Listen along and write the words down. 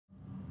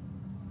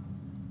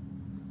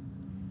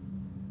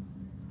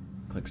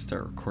Click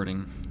start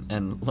recording.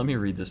 And let me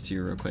read this to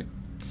you real quick.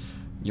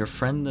 Your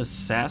friend the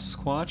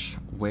Sasquatch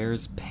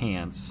Wears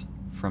Pants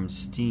from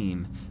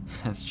Steam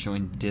has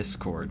joined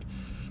Discord.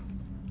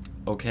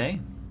 Okay.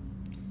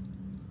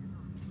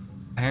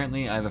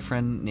 Apparently I have a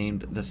friend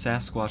named the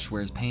Sasquatch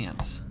Wears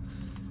Pants.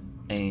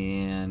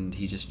 And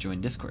he just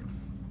joined Discord.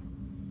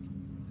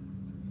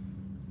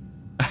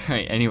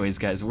 Alright, anyways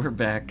guys, we're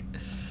back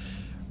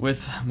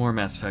with more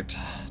Mass Effect.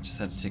 Just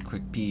had to take a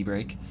quick pee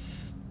break.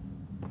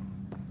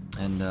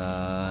 And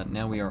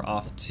now we are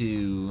off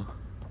to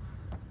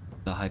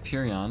the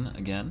Hyperion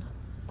again,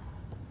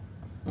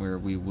 where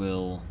we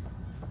will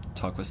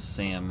talk with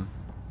Sam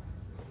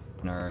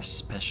in our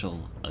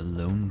special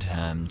alone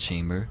time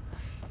chamber,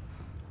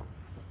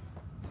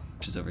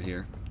 which is over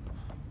here.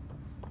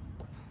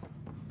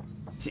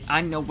 See, I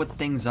know what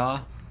things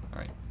are.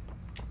 Alright.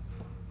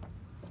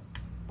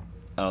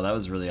 Oh, that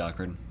was really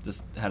awkward.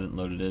 This hadn't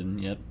loaded in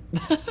yet.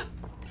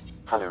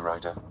 Hello,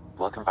 Ryder.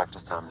 Welcome back to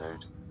Sam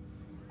Node.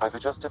 I've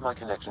adjusted my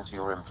connection to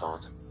your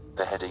implant.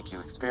 The headache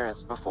you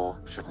experienced before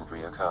shouldn't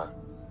reoccur.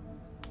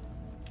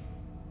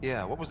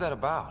 Yeah, what was that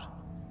about?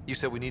 You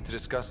said we need to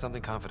discuss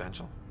something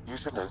confidential. You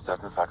should know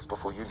certain facts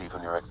before you leave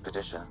on your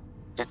expedition.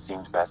 It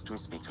seemed best we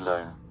speak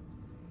alone.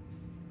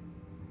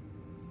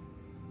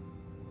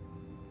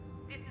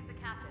 This is the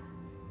captain.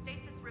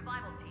 Stasis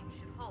revival team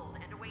should hold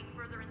and await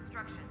further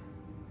instructions.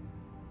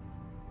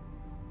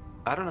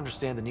 I don't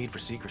understand the need for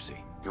secrecy.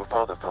 Your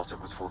father felt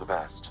it was for the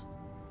best.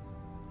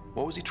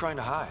 What was he trying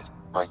to hide?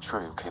 My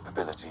true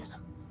capabilities.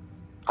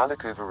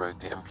 Alec overrode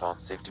the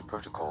implant's safety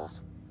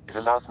protocols. It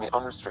allows me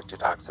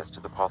unrestricted access to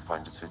the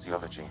Pathfinder's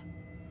physiology.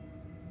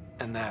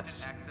 And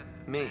that's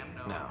me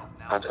now.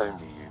 And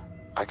only you.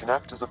 I can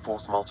act as a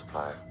force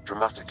multiplier,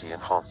 dramatically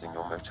enhancing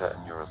your motor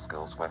and neural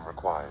skills when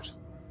required.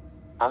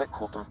 Alec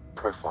called them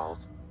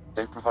profiles.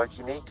 They provide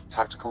unique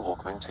tactical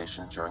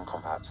augmentation during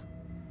combat.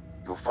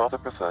 Your father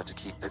preferred to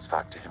keep this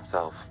fact to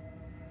himself.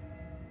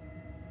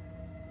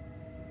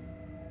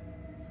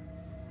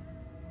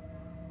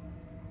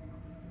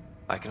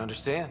 I can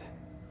understand.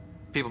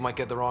 People might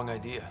get the wrong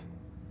idea.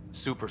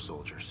 Super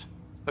soldiers.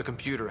 A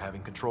computer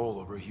having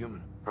control over a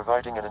human.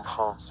 Providing an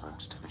enhancement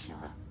to the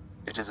human.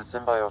 It is a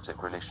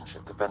symbiotic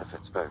relationship that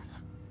benefits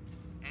both.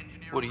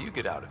 What do you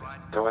get out of it?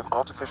 Though I'm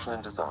artificial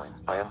in design,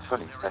 I am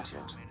fully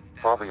sentient,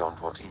 far beyond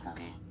what even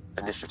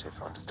the Initiative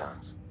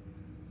understands.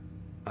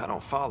 I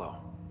don't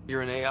follow.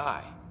 You're an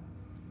AI.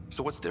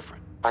 So what's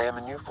different? I am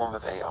a new form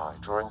of AI,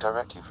 drawing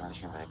directly from the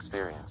human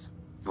experience.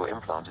 Your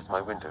implant is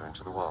my window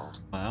into the world.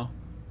 Wow.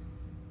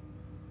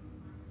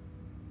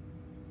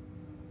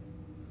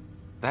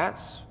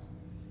 That's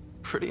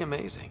pretty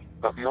amazing.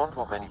 But beyond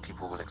what many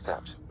people will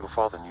accept, your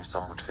father knew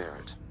some would fear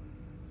it.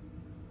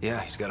 Yeah,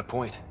 he's got a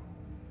point.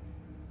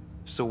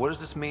 So what does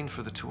this mean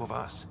for the two of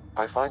us?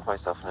 I find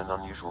myself in an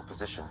unusual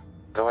position.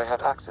 Though I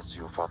had access to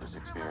your father's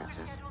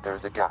experiences, there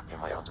is a gap in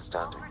my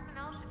understanding.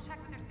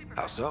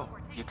 How so?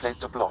 He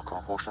placed a block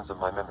on portions of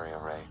my memory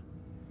array.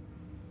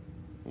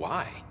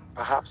 Why?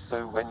 Perhaps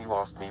so when you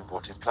asked me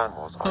what his plan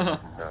was, I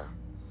wouldn't know.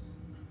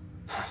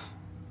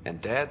 And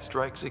Dad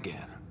strikes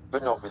again.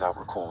 But not without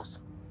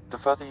recourse. The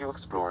further you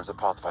explore as a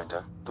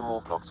Pathfinder, the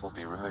more blocks will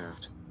be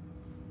removed.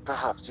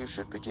 Perhaps you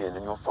should begin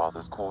in your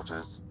father's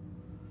quarters.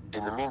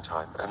 In the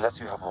meantime, unless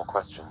you have more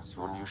questions,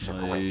 your new ship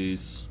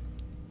awaits. Nice.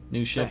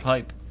 New ship Thanks.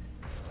 hype.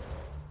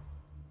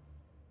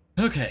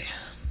 Okay.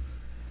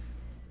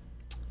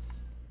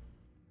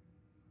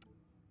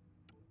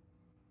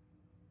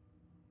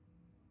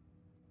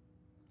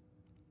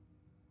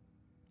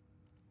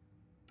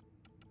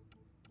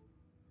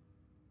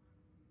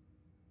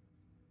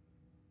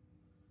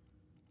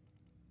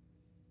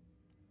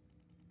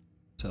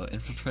 So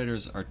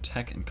infiltrators are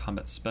tech and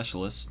combat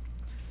specialists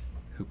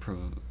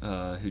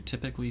who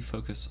typically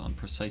focus on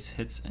precise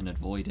hits and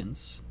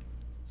avoidance.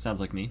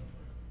 Sounds like me.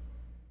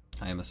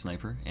 I am a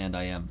sniper, and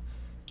I am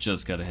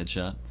just got a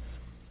headshot.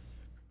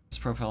 This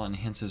profile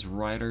enhances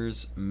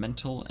Ryder's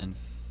mental and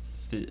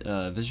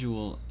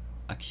visual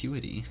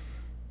acuity.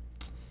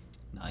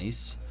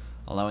 Nice.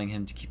 Allowing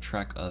him to keep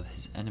track of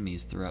his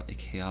enemies throughout a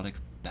chaotic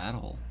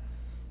battle.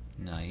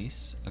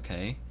 Nice.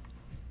 Okay.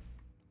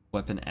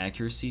 Weapon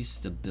accuracy,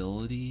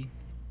 stability,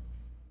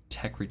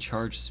 tech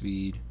recharge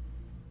speed,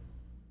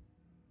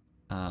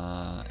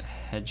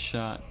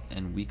 headshot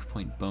and weak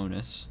point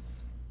bonus.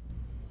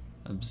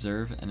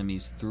 Observe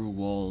enemies through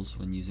walls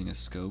when using a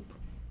scope.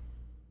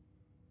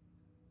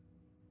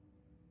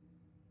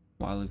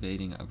 While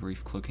evading, a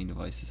brief cloaking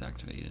device is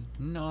activated.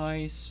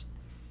 Nice!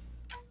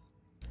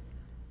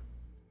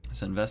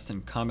 So invest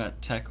in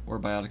combat tech or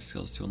biotic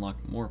skills to unlock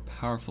more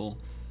powerful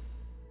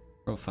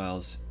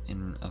profiles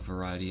in a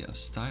variety of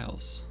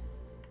styles.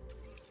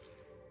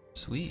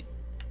 Sweet.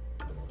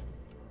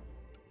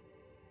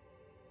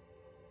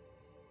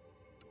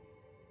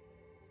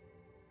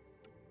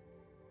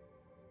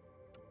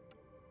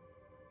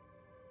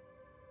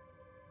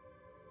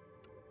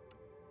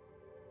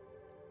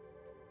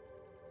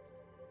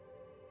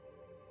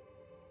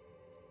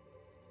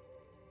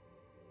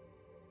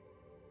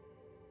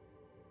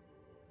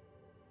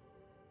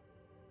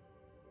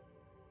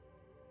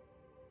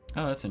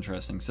 Oh, that's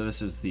interesting. So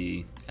this is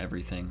the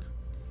everything.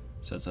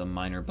 So it's a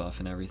minor buff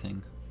and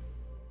everything.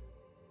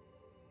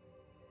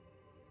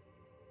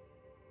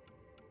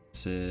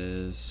 This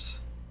is...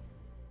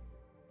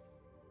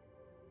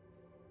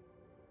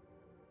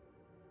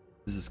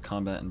 Is this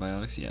combat and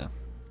biotics? Yeah.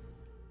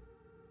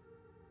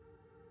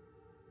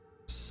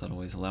 Subtle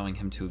ways allowing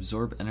him to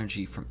absorb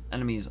energy from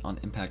enemies on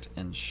impact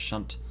and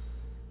shunt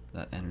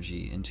that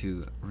energy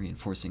into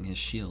reinforcing his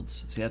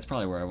shields. See, that's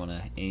probably where I want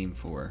to aim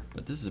for,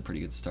 but this is a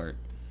pretty good start.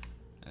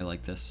 I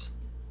like this.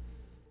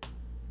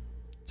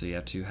 So you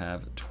have to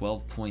have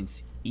 12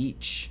 points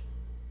each.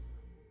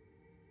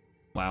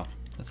 Wow,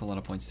 that's a lot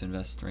of points to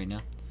invest right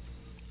now.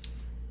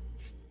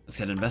 Let's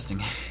get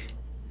investing.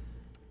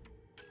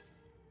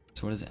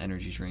 So what is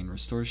energy drain?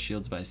 Restores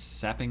shields by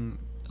sapping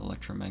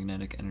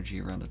electromagnetic energy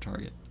around a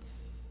target.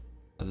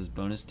 Causes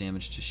bonus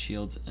damage to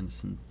shields and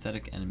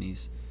synthetic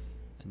enemies,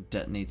 and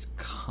detonates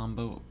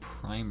combo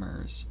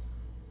primers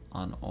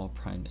on all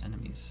primed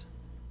enemies.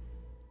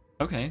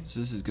 Okay, so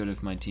this is good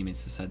if my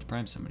teammates decide to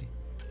prime somebody.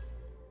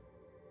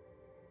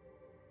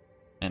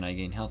 And I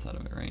gain health out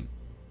of it, right?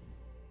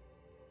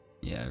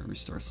 Yeah,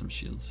 restore some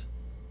shields.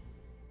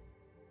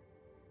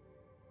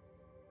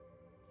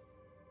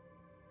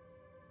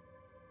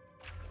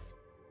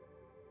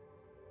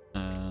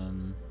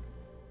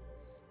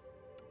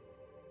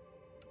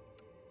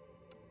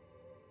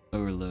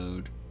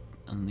 Overload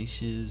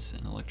unleashes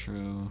an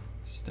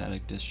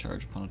electrostatic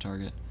discharge upon a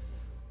target.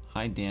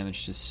 High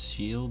damage to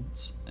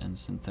shields and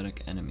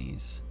synthetic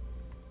enemies.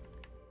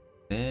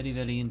 Very,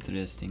 very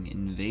interesting.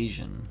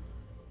 Invasion.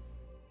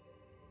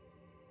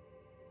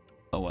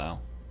 Oh wow.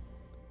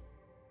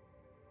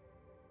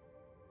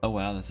 Oh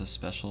wow, that's a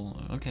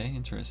special. Okay,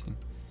 interesting.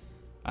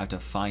 I have to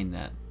find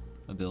that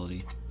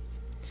ability.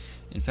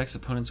 Infects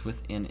opponents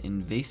with an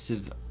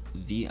invasive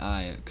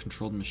VI, a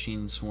controlled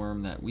machine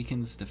swarm that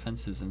weakens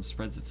defenses and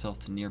spreads itself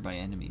to nearby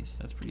enemies.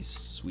 That's pretty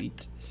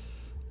sweet.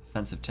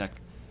 Offensive tech.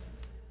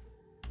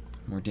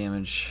 More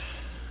damage.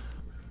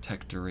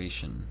 Tech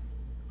duration.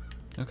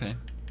 Okay.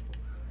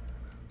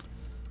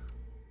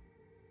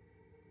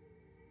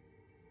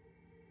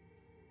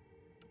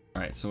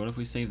 Alright, so what if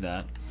we save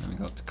that? Then we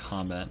go up to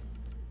combat.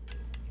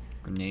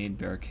 Grenade,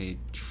 barricade,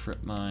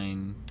 trip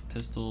mine,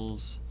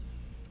 pistols,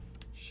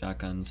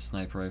 shotguns,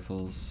 sniper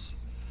rifles,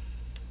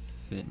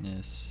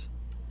 fitness,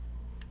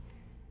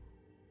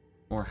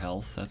 more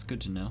health. That's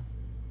good to know.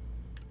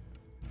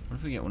 What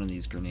if we get one of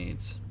these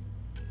grenades?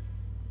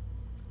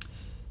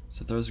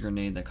 So throws a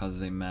grenade that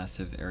causes a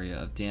massive area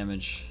of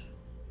damage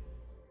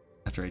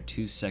after a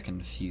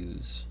 2-second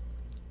fuse.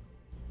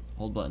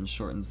 Hold button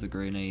shortens the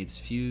grenade's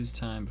fuse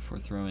time before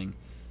throwing.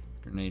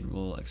 The grenade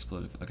will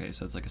explode. Okay,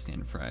 so it's like a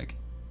standard frag.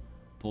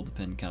 Pull the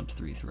pin, count to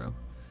 3, throw.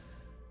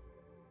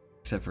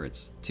 Except for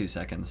it's 2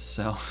 seconds,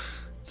 so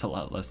it's a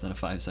lot less than a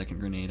 5-second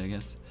grenade, I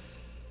guess.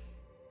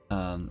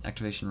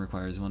 Activation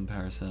requires 1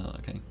 power cell.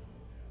 Okay.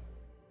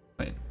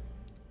 Wait.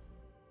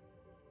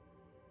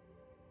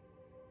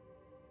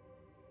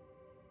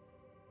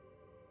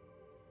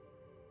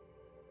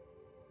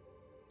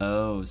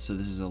 Oh, so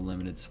this is a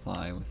limited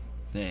supply with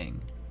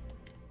thing.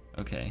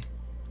 Okay.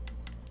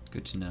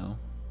 Good to know.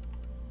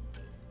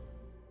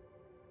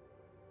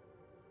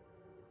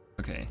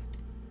 Okay.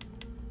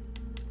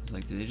 I was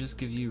like, did they just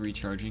give you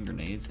recharging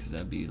grenades? Because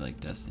that'd be like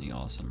Destiny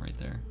awesome right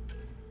there.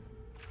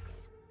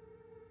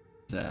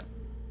 What's that?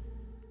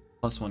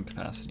 +1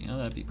 capacity. Oh,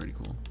 that'd be pretty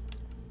cool.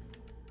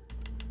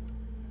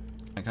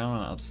 I kind of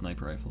want to up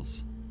sniper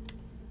rifles.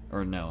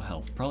 Or no,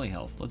 health. Probably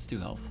health. Let's do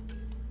health.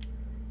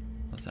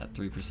 What's that?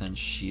 3%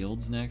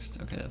 shields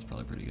next? Okay, that's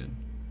probably pretty good.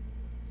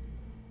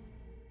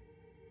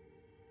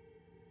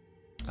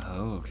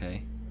 Oh,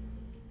 okay.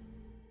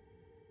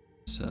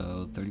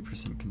 So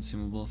 30%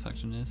 consumable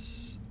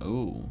effectiveness.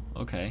 Oh,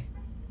 okay.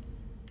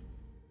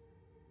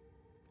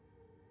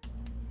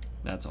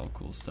 That's all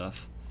cool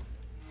stuff.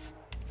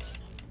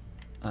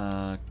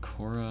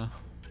 Cora.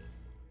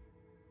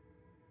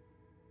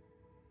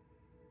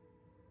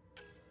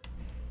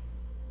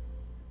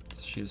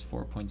 So she has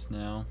 4 points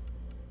now.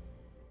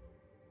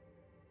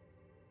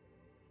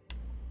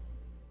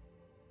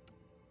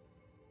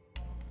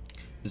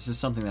 This is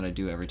something that I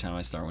do every time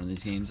I start one of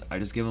these games. I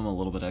just give them a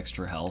little bit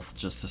extra health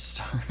just to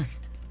start.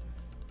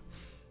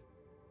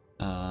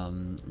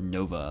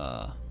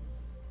 Nova.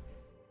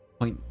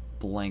 Point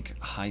blank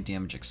high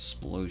damage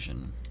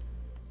explosion.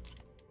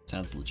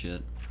 Sounds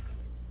legit.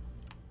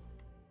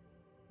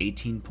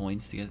 18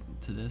 points to get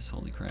to this?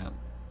 Holy crap.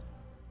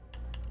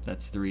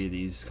 That's 3 of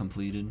these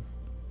completed.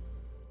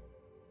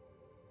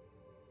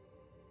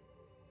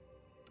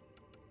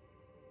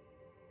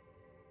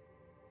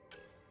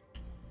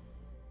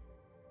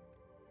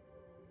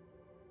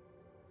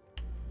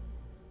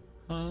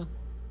 Huh?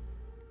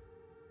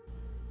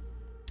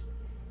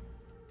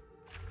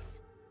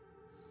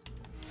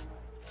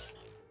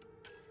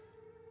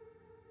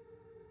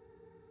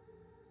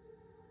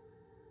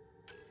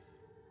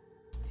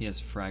 He has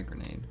frag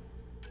grenade.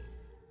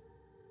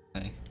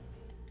 Okay.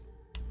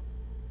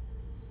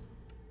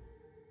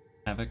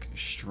 Havoc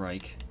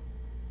strike.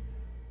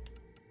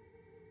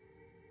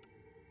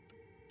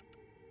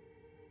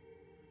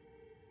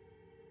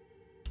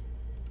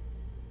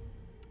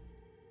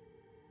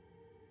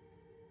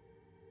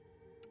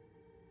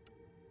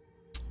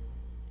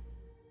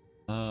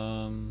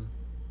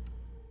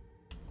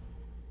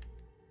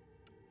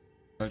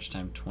 Charge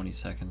time 20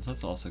 seconds.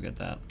 Let's also get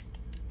that.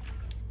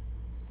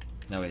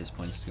 That way his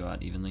points go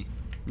out evenly.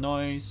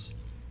 Nice.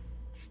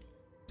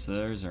 So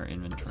there's our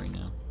inventory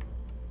now.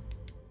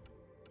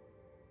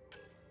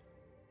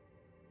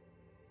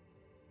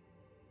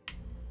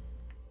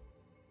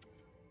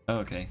 Oh,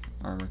 okay,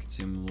 armor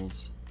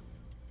consumables.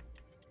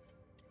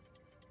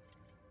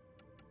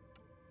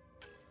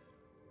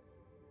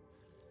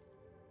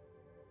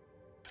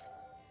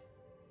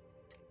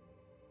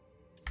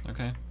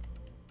 Okay.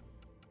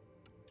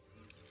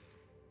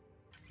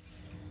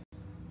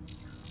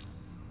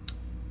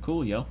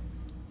 Cool, yo.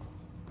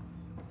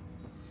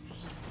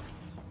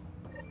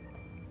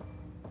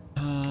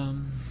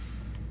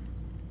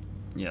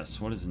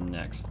 Yes, what is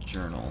next?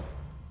 Journal.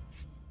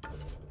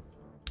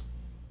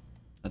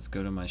 Let's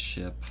go to my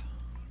ship.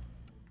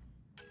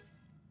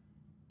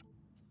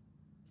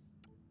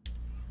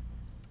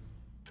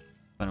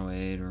 Find a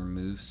way to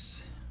remove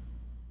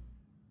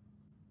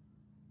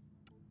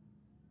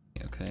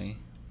okay.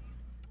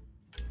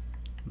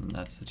 And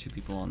that's the two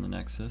people on the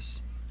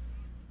Nexus.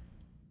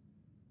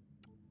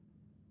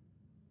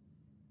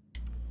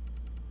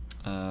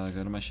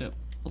 Go to my ship.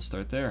 We'll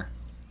start there.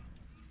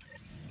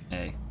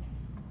 A.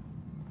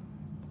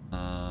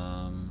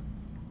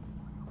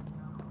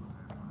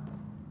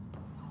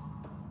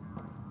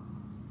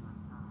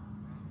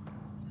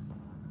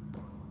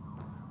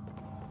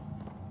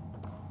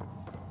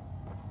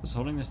 Was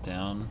holding this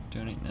down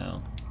doing it?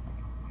 No.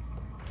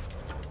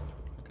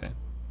 Okay.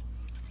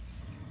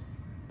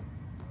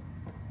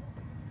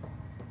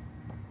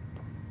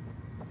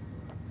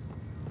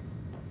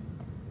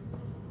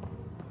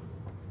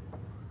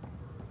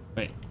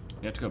 Wait,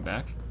 you have to go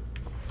back?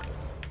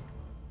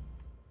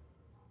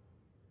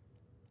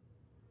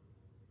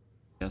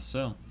 Guess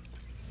so.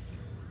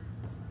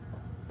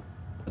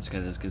 That's okay,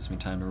 this gives me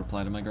time to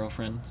reply to my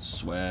girlfriend.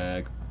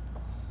 Swag.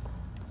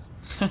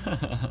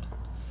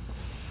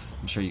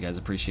 I'm sure you guys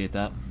appreciate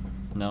that.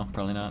 No,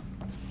 probably not.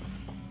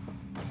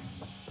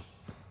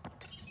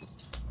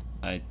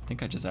 I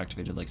think I just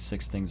activated like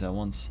 6 things at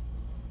once.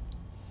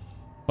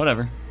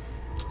 Whatever.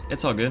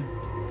 It's all good.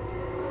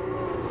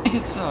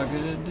 It's all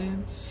good,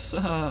 dude.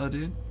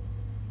 Dude.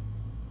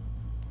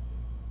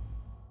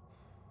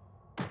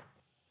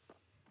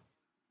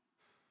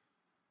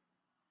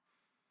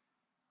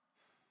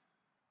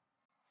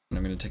 And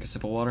I'm gonna take a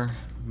sip of water,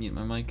 mute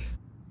my mic.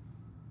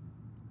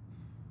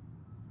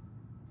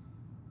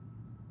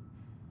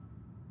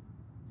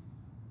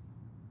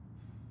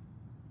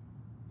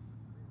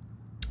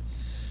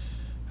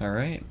 All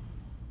right.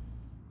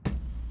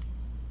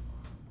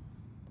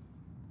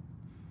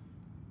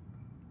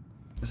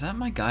 Is that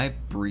my guy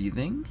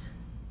breathing?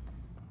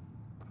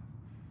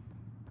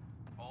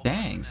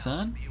 Dang,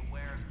 son.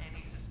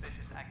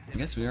 I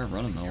guess we are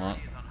running a lot.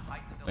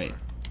 Wait.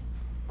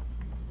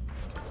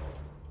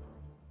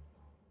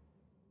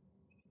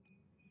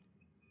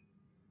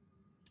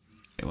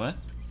 Wait, what?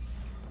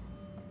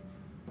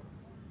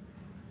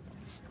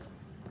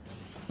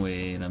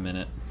 Wait a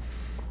minute.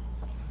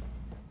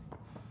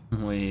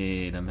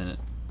 Wait a minute.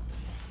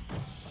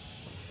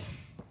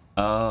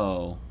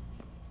 Oh.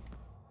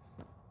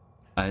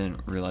 I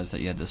didn't realize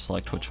that you had to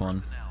select which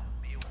one.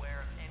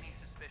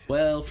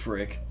 Well,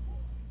 frick.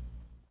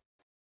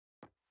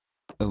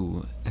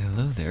 Oh,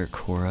 hello there,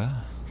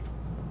 Cora.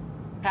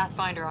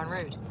 Pathfinder en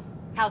route.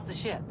 How's the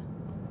ship?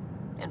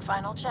 In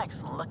final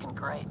checks, looking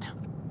great.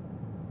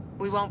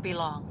 We won't be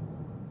long.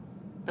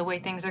 The way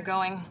things are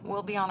going,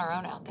 we'll be on our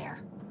own out there.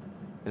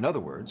 In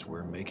other words,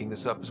 we're making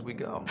this up as we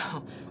go.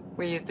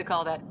 We used to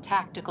call that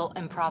tactical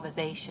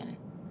improvisation.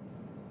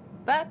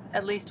 But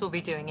at least we'll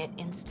be doing it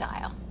in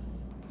style.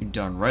 You're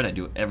darn right I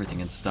do everything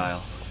in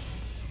style.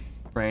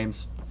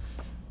 Frames.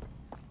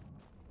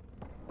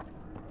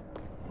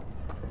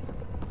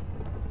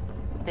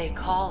 They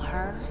call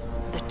her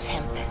the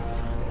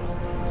Tempest.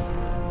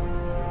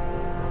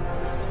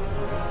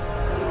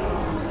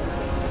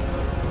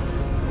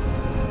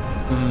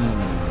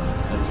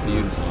 That's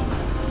beautiful.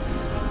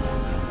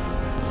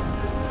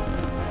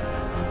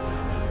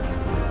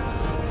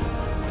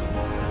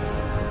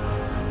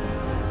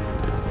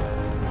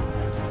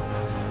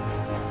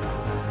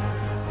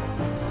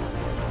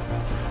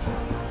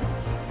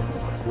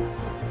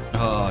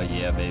 Oh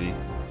yeah, baby.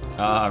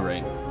 All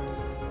right.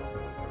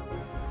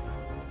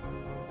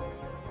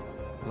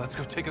 Let's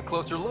go take a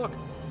closer look.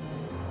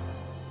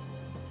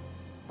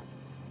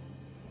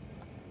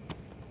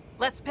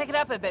 Let's pick it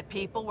up a bit,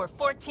 people. We're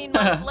 14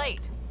 months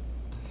late.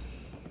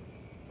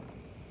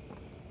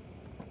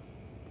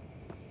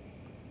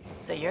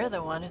 So you're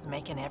the one who's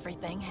making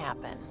everything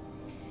happen.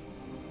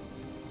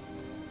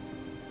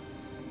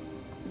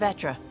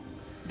 Vetra.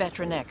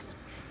 Vetra Nix.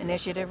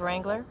 Initiative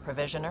Wrangler,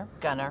 Provisioner,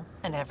 Gunner,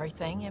 and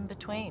everything in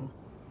between.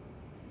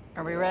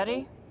 Are we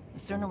ready? The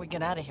sooner we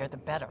get out of here, the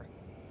better.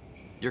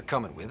 You're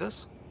coming with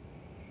us?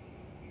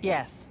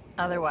 Yes.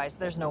 Otherwise,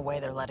 there's no way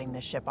they're letting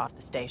this ship off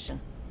the station.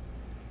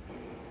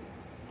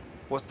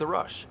 What's the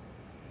rush?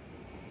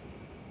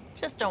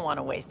 Just don't want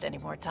to waste any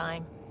more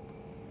time.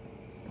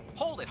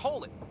 Hold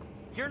it!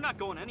 You're not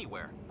going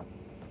anywhere.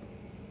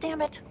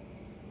 Damn it.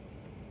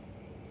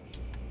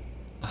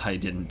 I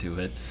didn't do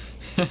it.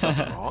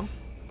 Something wrong?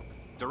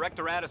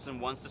 Director Addison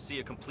wants to see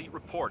a complete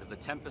report of the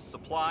Tempest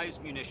supplies,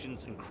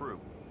 munitions, and crew.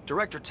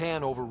 Director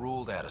Tan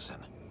overruled Addison.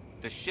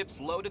 The ship's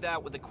loaded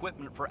out with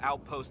equipment for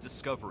outpost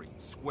discovery,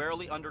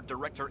 squarely under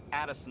Director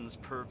Addison's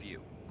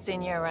purview.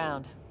 Seen you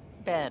around.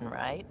 Ben,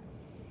 right?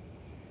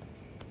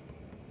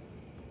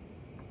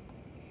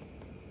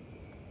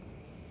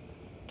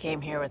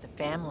 Came here with a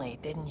family,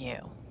 didn't you?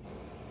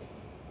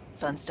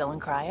 Son still in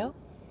cryo?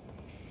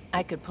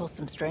 I could pull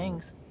some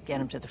strings,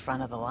 get him to the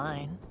front of the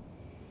line.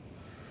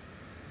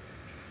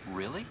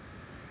 Really?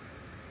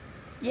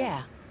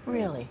 Yeah,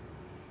 really.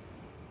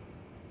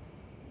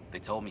 They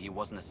told me he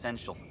wasn't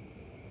essential,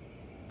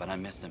 but I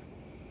miss him.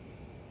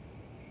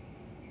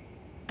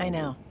 I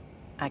know.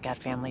 I got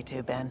family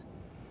too, Ben.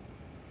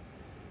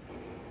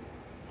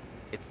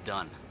 It's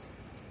done.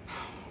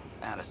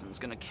 Addison's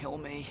gonna kill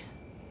me.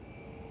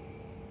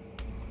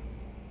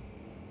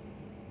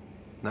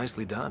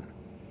 Nicely done.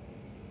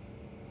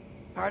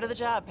 Part of the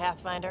job,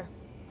 Pathfinder.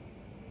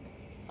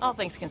 All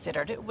things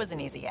considered, it was an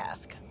easy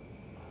ask.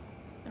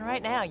 And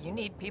right now, you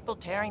need people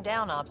tearing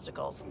down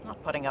obstacles,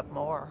 not putting up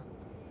more.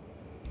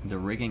 The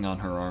rigging on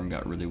her arm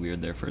got really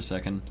weird there for a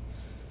second.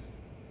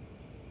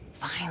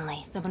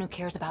 Finally, someone who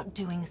cares about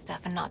doing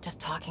stuff and not just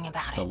talking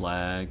about The it.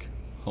 lag.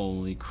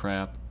 Holy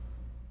crap.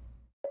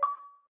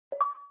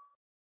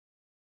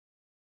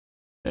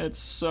 It's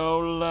so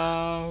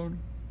loud.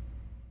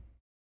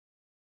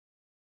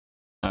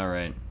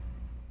 Alright.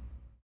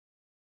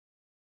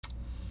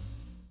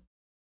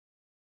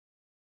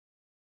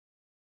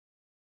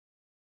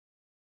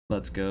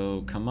 Let's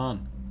go. Come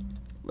on.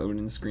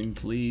 Loading screen,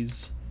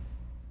 please.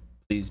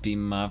 Please be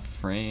my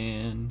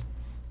friend.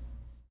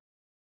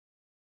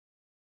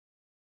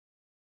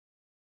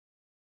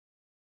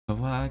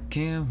 Why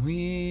can't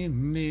we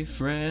be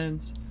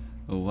friends?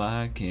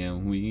 Why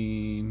can't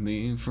we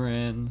be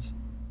friends?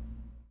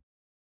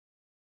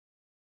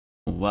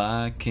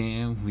 Why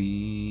can't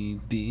we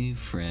be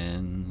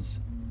friends?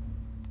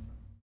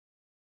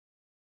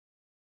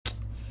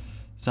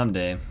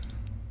 Someday,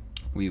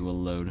 we will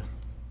load.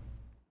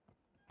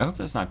 I hope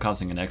that's not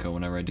causing an echo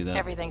whenever I do that.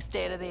 Everything's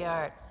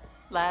state-of-the-art.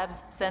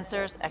 Labs,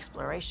 sensors,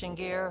 exploration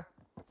gear.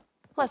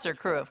 Plus her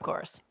crew, of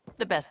course.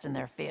 The best in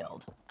their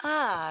field.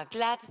 Ah,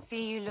 glad to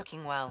see you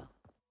looking well.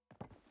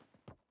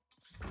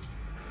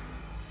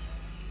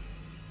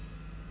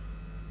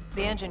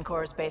 The engine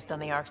core is based on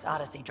the Ark's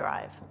Odyssey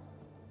drive.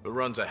 It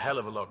runs a hell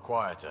of a lot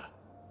quieter.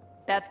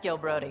 That's Gil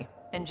Brody.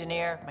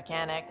 Engineer,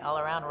 mechanic,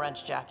 all-around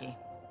wrench jockey.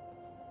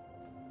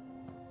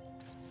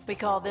 We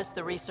call this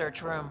the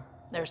research room.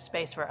 There's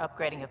space for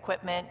upgrading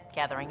equipment,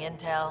 gathering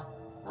intel.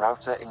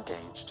 Router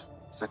engaged.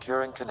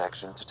 Securing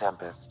connection to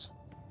Tempest.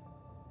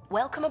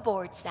 Welcome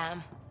aboard,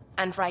 Sam.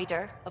 And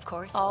Ryder, of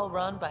course. All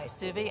run by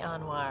Suvi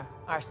Anwar,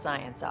 our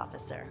science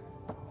officer.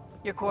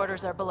 Your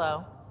quarters are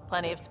below.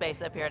 Plenty of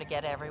space up here to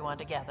get everyone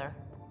together.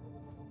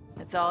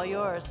 It's all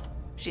yours.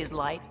 She's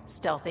light,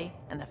 stealthy,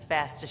 and the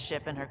fastest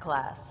ship in her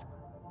class.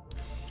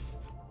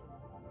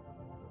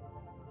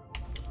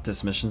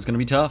 This mission's gonna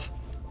be tough.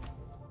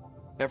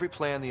 Every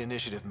plan the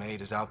Initiative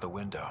made is out the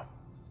window.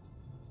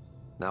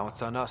 Now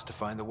it's on us to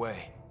find the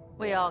way.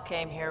 We all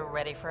came here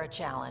ready for a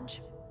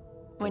challenge.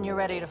 When you're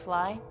ready to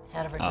fly,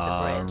 head over to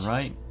the bridge.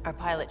 Alright. Our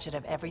pilot should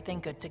have everything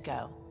good to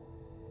go.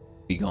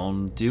 We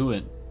gon' do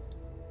it.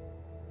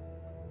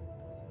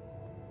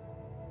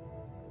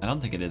 I don't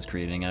think it is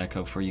creating an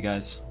echo for you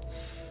guys.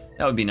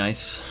 That would be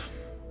nice.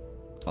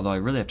 Although I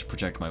really have to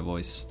project my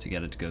voice to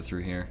get it to go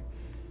through here.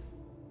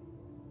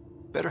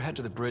 Better head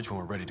to the bridge when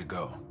we're ready to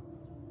go.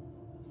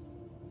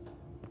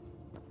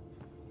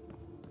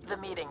 The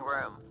meeting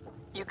room.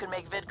 You can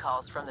make vid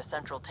calls from the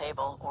central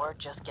table or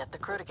just get the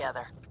crew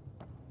together.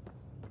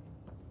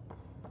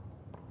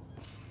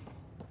 We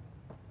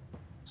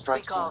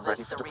Strike call team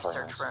ready this for the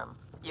deployment. research room.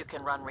 You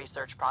can run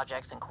research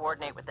projects and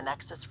coordinate with the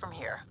Nexus from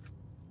here.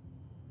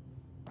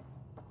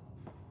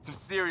 Some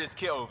serious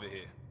kit over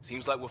here.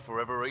 Seems like we're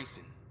forever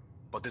racing.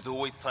 But there's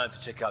always time to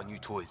check out new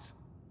toys.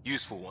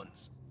 Useful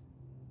ones.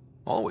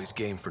 Always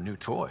game for new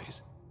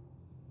toys.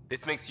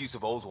 This makes use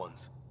of old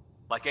ones.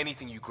 Like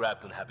anything you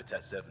grabbed on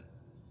Habitat 7.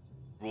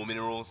 Raw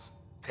minerals,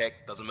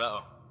 tech, doesn't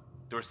matter.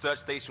 The research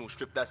station will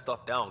strip that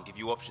stuff down and give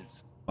you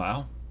options.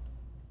 Wow.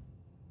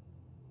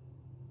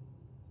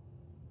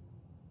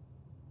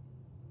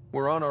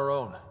 We're on our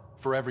own,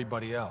 for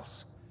everybody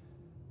else.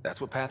 That's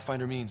what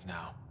Pathfinder means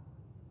now.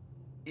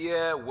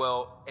 Yeah,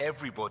 well,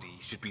 everybody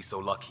should be so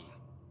lucky.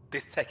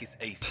 This tech is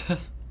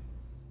ace.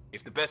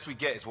 If the best we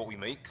get is what we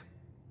make,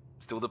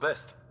 still the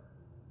best.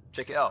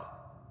 Check it out.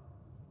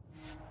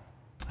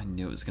 I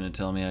knew it was gonna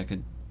tell me I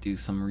could do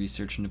some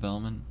research and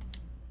development.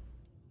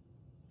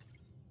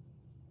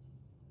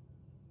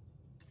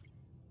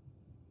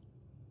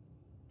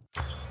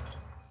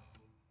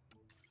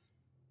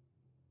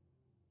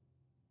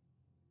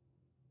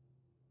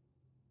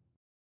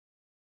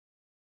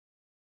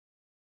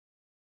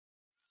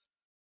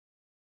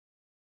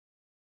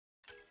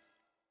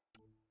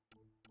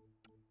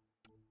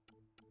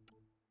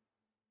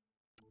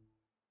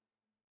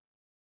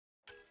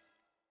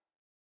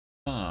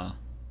 Ah.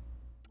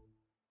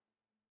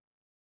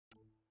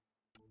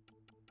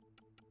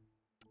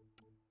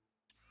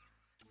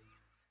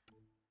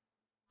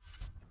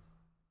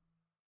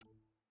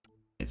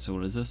 Okay, so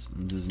what is this?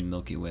 This is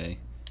Milky Way.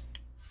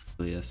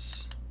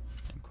 Julius.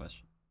 End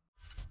question.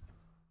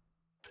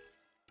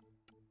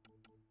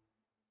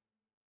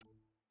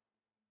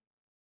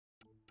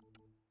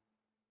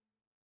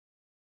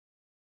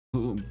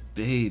 Oh,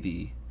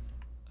 baby.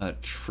 A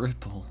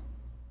triple.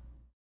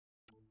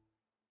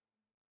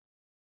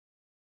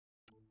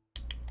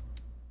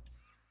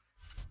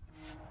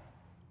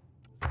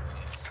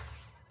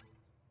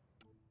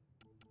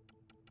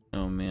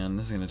 Oh man,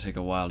 this is gonna take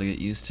a while to get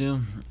used to.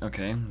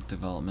 Okay,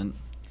 development.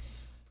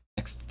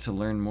 Next, to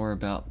learn more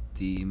about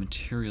the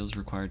materials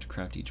required to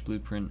craft each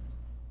blueprint.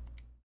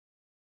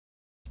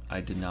 I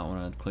did not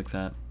want to click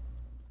that.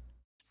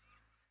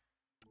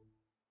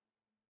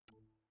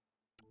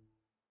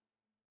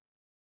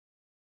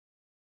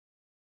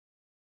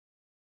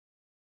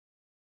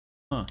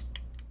 Huh.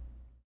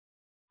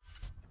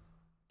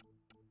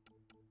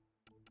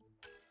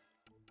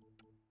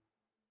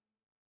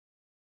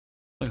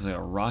 Looks like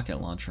a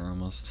rocket launcher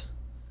almost.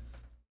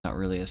 Not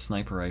really a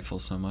sniper rifle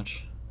so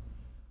much.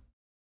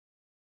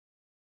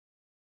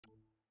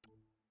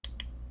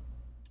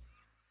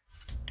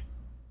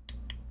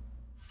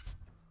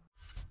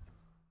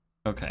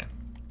 Okay.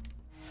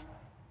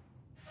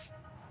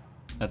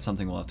 That's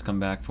something we'll have to come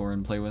back for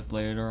and play with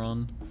later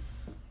on.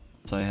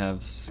 So I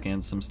have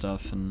scanned some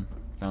stuff and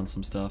found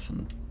some stuff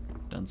and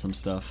done some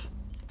stuff.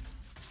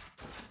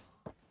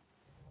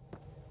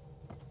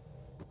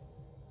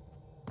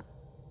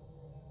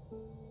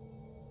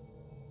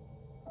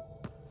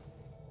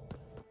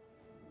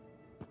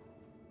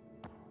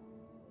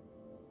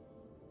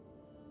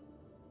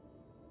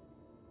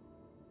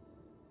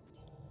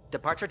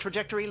 Departure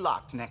trajectory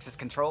locked, Nexus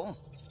Control.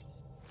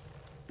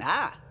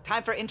 Ah,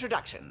 time for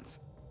introductions.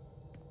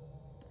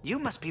 You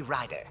must be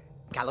Ryder,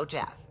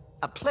 Kalojath.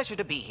 A pleasure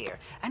to be here,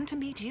 and to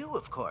meet you,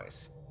 of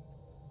course.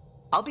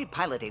 I'll be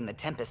piloting the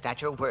Tempest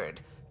at your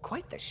word.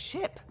 Quite the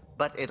ship,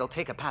 but it'll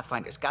take a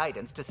Pathfinder's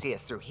guidance to see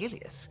us through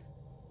Helios.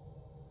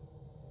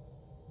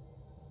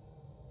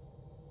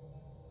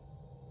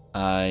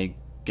 I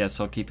guess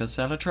I'll keep us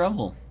out of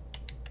trouble.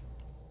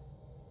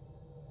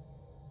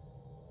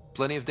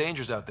 Plenty of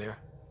dangers out there,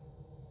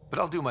 but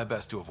I'll do my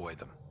best to avoid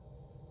them.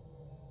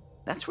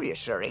 That's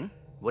reassuring.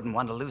 Wouldn't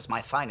want to lose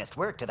my finest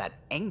work to that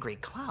angry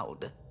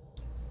cloud.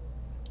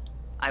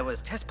 I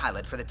was test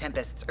pilot for the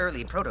Tempest's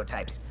early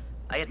prototypes.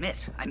 I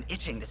admit, I'm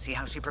itching to see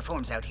how she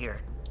performs out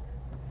here.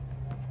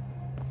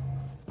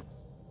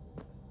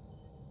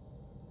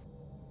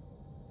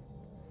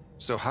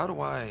 So how do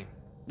I...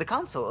 The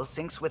console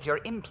syncs with your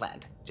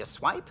implant. Just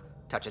swipe,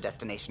 touch a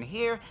destination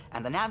here,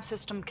 and the nav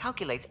system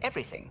calculates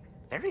everything.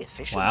 Very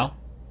efficient. Wow.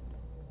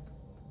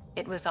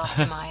 It was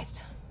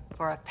optimized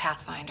for a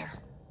Pathfinder.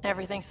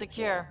 Everything's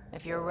secure,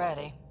 if you're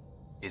ready.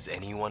 Is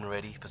anyone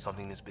ready for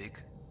something this big?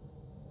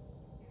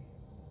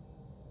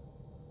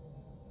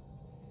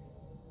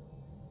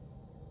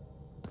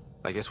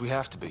 I guess we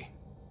have to be.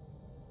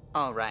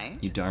 All right.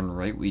 You darn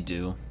right we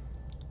do.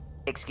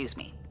 Excuse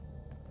me.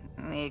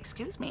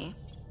 Excuse me.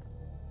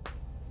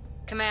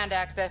 Command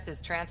access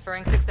is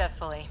transferring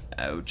successfully.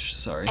 Ouch,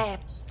 sorry.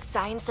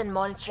 Science and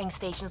monitoring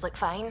stations look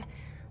fine.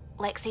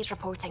 Lexi's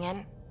reporting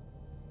in.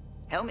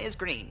 Helm is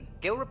green.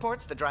 Gil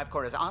reports the drive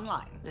core is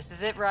online. This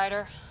is it,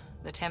 Ryder.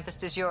 The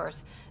Tempest is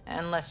yours,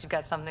 unless you've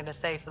got something to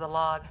say for the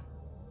log.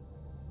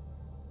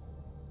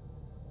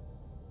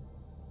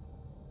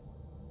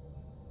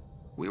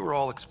 We were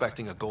all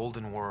expecting a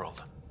golden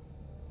world.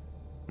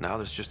 Now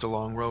there's just a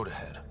long road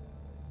ahead.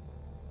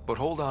 But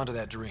hold on to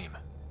that dream.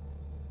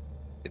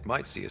 It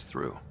might see us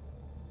through.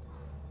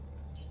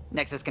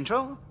 Nexus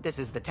Control, this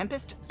is the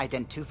Tempest,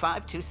 ident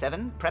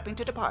 2527, prepping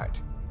to depart.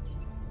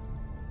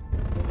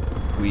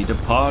 We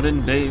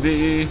departing,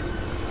 baby.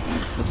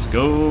 Let's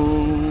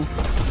go.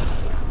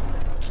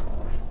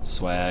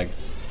 Swag.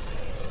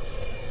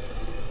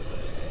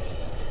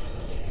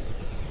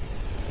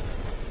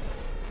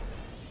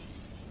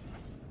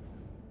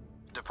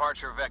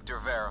 Departure vector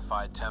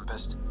verified,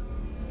 Tempest.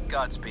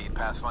 Godspeed,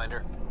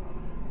 Pathfinder.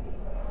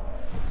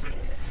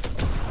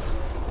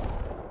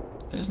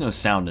 There's no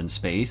sound in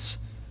space.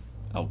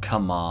 Oh,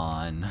 come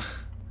on.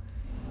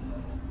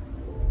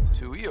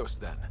 To Eos,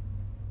 then.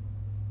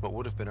 What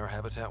would have been our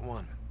Habitat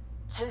 1?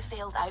 2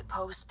 failed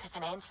outposts put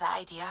an end to that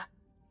idea.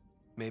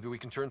 Maybe we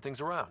can turn things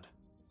around.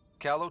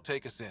 Calo,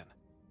 take us in.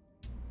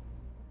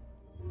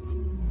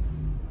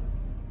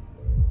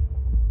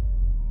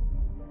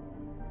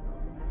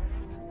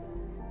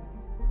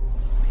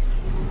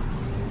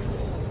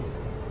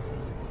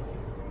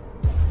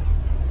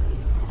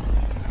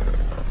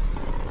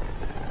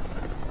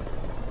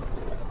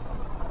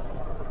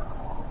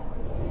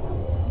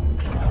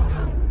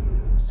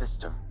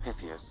 System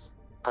Pythias.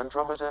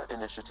 Andromeda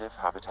Initiative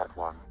Habitat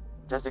 1.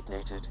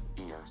 Designated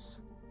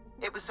Eos.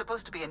 It was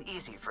supposed to be an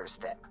easy first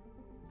step.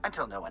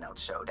 Until no one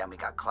else showed and we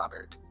got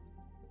clobbered.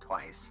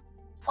 Twice.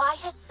 Why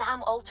has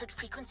Sam altered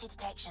frequency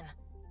detection?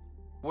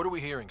 What are we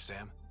hearing,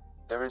 Sam?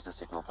 There is a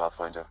signal,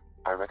 Pathfinder.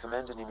 I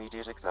recommend an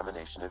immediate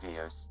examination of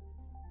EOS.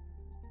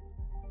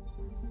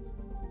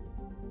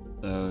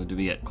 So, do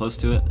we get close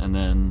to it and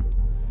then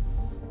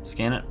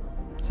scan it?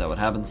 Is that what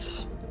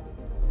happens?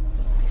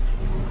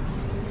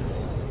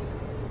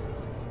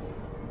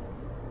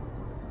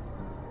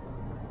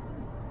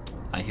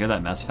 I hear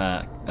that Mass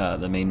Effect,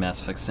 the main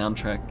Mass Effect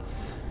soundtrack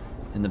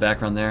in the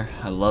background there.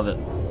 I love it.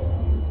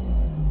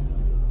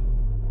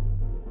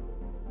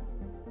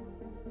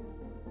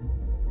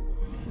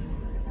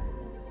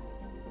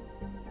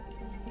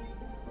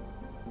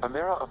 A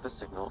mirror of the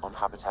signal on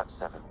Habitat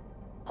 7.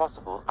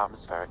 Possible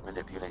atmospheric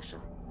manipulation.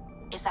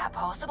 Is that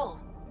possible?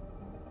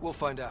 We'll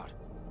find out.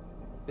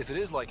 If it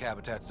is like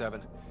Habitat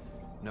 7,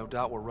 no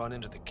doubt we'll run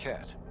into the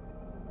cat.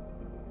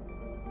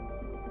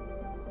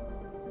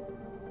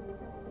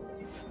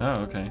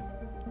 Oh, okay.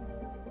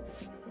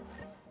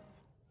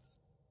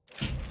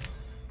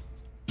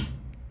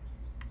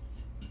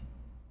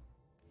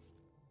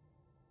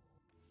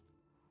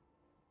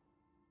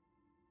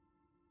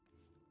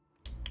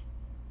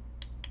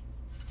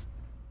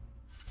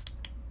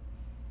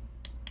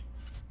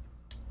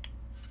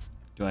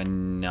 Do I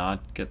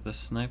not get the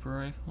sniper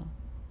rifle?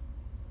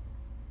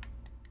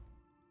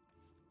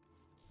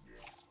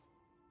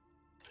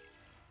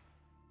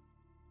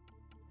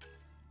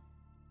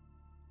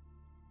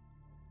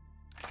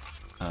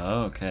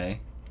 Oh, okay.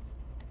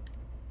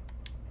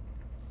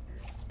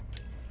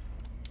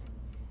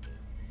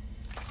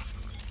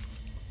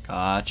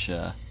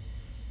 Gotcha.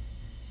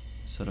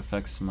 So it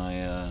affects my,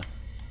 a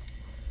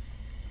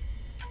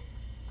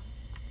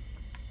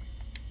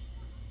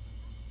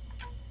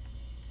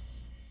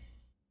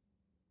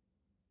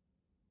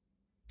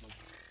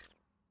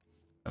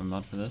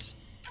mod for this?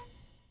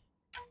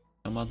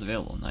 No mods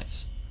available,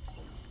 nice.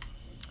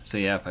 So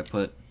yeah, if I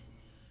put,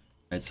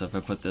 right, so if I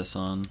put this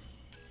on,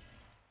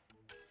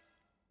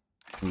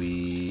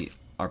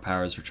 our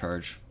powers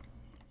recharge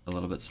a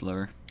little bit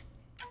slower.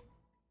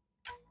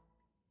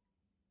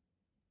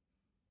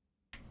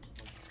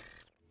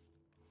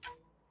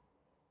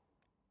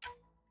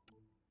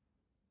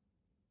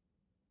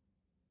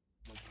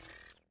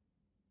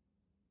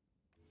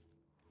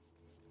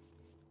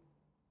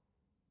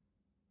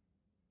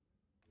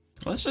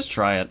 Let's just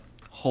try it.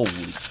 Holy,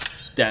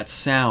 that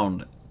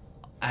sound.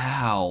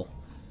 Ow.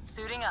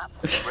 Suiting up.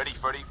 Ready,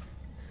 Freddy?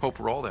 Hope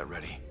we're all that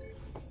ready.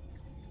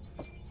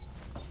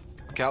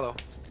 Callow,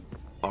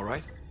 all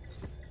right?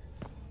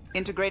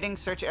 Integrating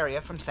search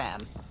area from Sam.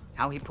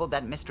 How he pulled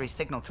that mystery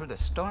signal through the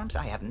storms,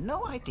 I have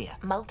no idea.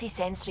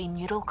 Multisensory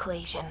neural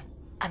collation.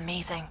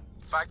 Amazing.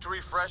 Factory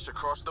fresh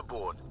across the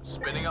board.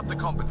 Spinning up the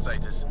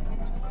compensators.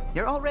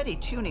 You're already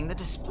tuning the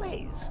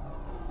displays.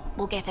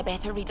 We'll get a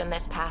better read on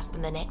this pass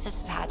than the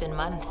Nexus has had in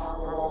months.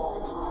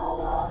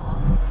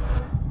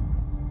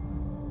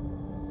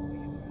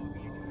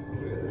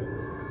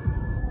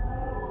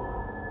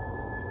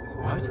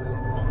 What?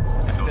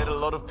 I said a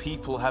lot of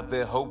people have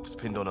their hopes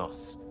pinned on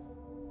us.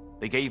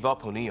 They gave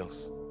up on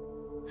EOS.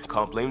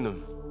 Can't blame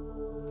them.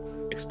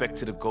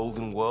 Expected a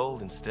golden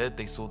world, instead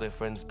they saw their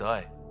friends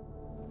die.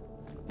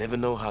 Never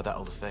know how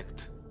that'll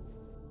affect.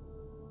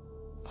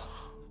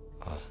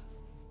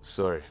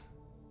 Sorry.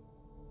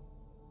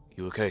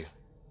 You okay?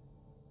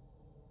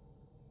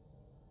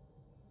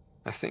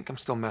 I think I'm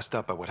still messed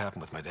up by what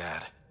happened with my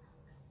dad.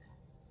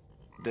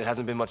 There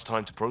hasn't been much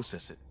time to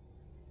process it.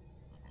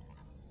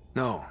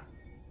 No.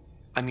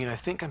 I mean, I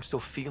think I'm still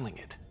feeling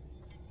it.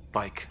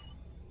 Like,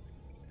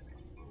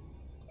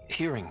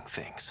 hearing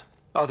things,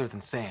 other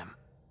than Sam.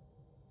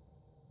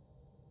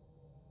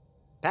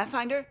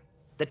 Pathfinder,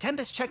 the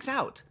Tempest checks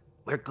out.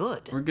 We're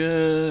good. We're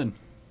good.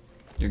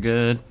 You're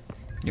good.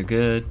 You're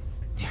good.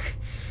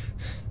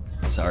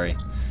 Sorry.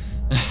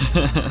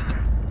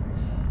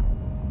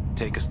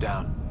 Take us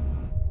down.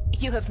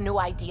 You have no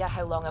idea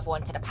how long I've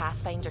wanted a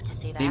Pathfinder to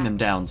say that. Beam him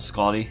down,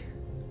 Scotty.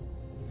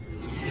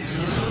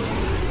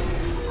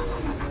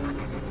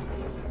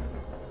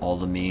 All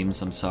the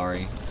memes, I'm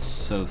sorry.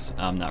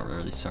 I'm not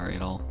really sorry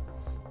at all.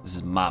 This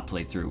is my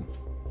playthrough.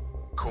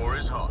 Core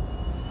is hot.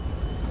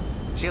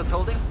 Shields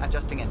holding,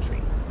 adjusting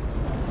entry.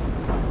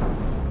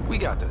 We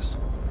got this,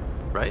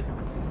 right?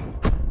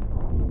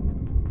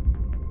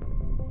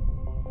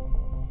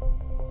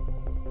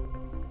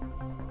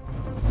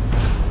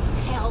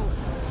 Hell.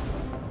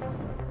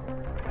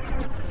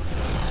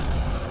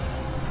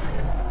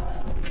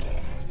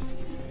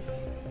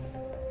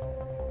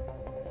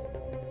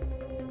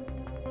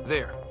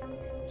 There.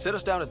 Set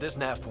us down at this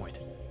nav point.